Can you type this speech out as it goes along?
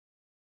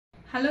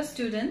Hello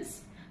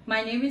students,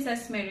 my name is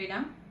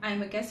Merina. I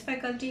am a guest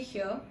faculty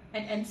here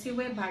at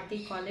NCY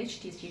Bharati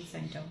College Teaching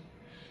Center.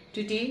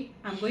 Today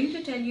I am going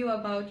to tell you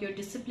about your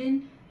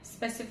discipline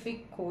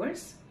specific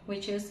course,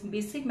 which is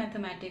Basic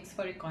Mathematics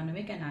for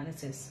Economic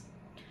Analysis.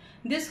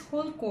 This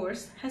whole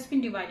course has been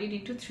divided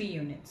into 3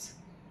 units.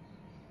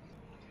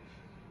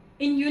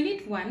 In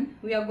Unit 1,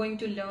 we are going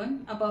to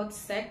learn about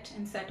set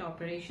and set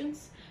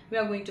operations. We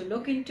are going to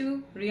look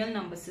into real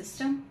number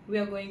system. We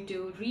are going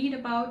to read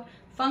about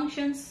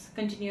functions,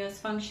 continuous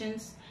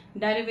functions,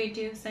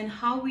 derivatives, and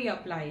how we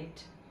apply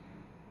it.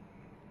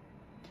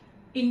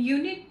 In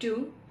Unit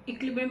 2,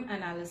 equilibrium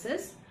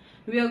analysis,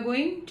 we are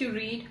going to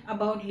read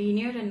about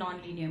linear and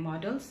nonlinear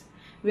models.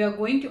 We are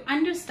going to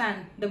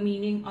understand the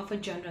meaning of a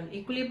general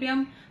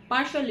equilibrium,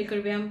 partial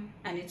equilibrium,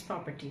 and its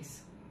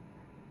properties.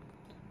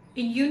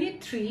 In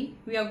Unit 3,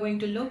 we are going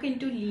to look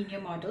into linear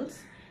models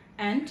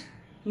and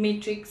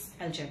matrix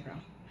algebra.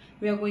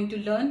 We are going to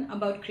learn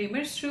about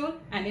Cramer's rule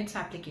and its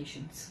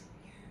applications.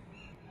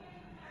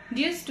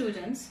 Dear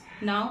students,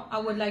 now I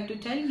would like to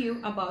tell you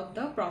about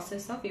the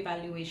process of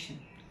evaluation.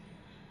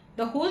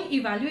 The whole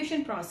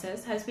evaluation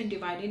process has been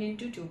divided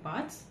into 2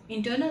 parts,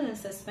 internal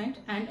assessment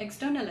and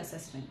external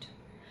assessment.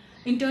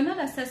 Internal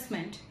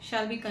assessment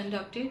shall be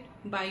conducted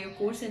by your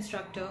course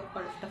instructor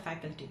or the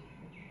faculty.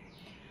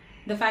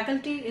 The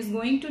faculty is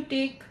going to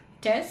take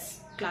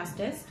tests, class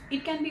tests.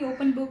 It can be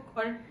open book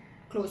or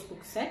closed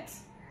book sets.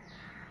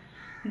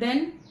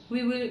 Then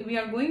we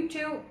are going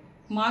to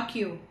mark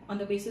you on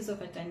the basis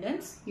of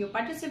attendance, your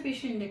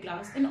participation in the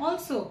class, and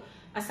also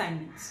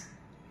assignments.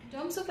 In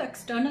terms of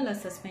external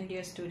assessment,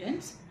 dear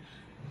students,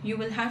 you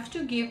will have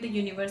to give the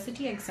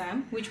university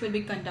exam, which will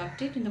be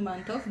conducted in the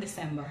month of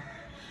December.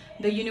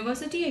 The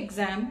university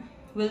exam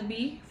will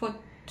be for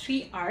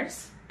 3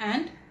 hours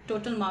and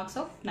total marks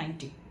of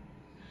 90.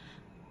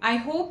 I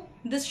hope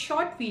this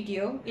short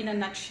video in a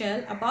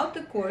nutshell about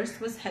the course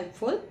was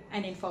helpful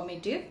and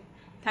informative.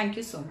 Thank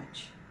you so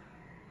much.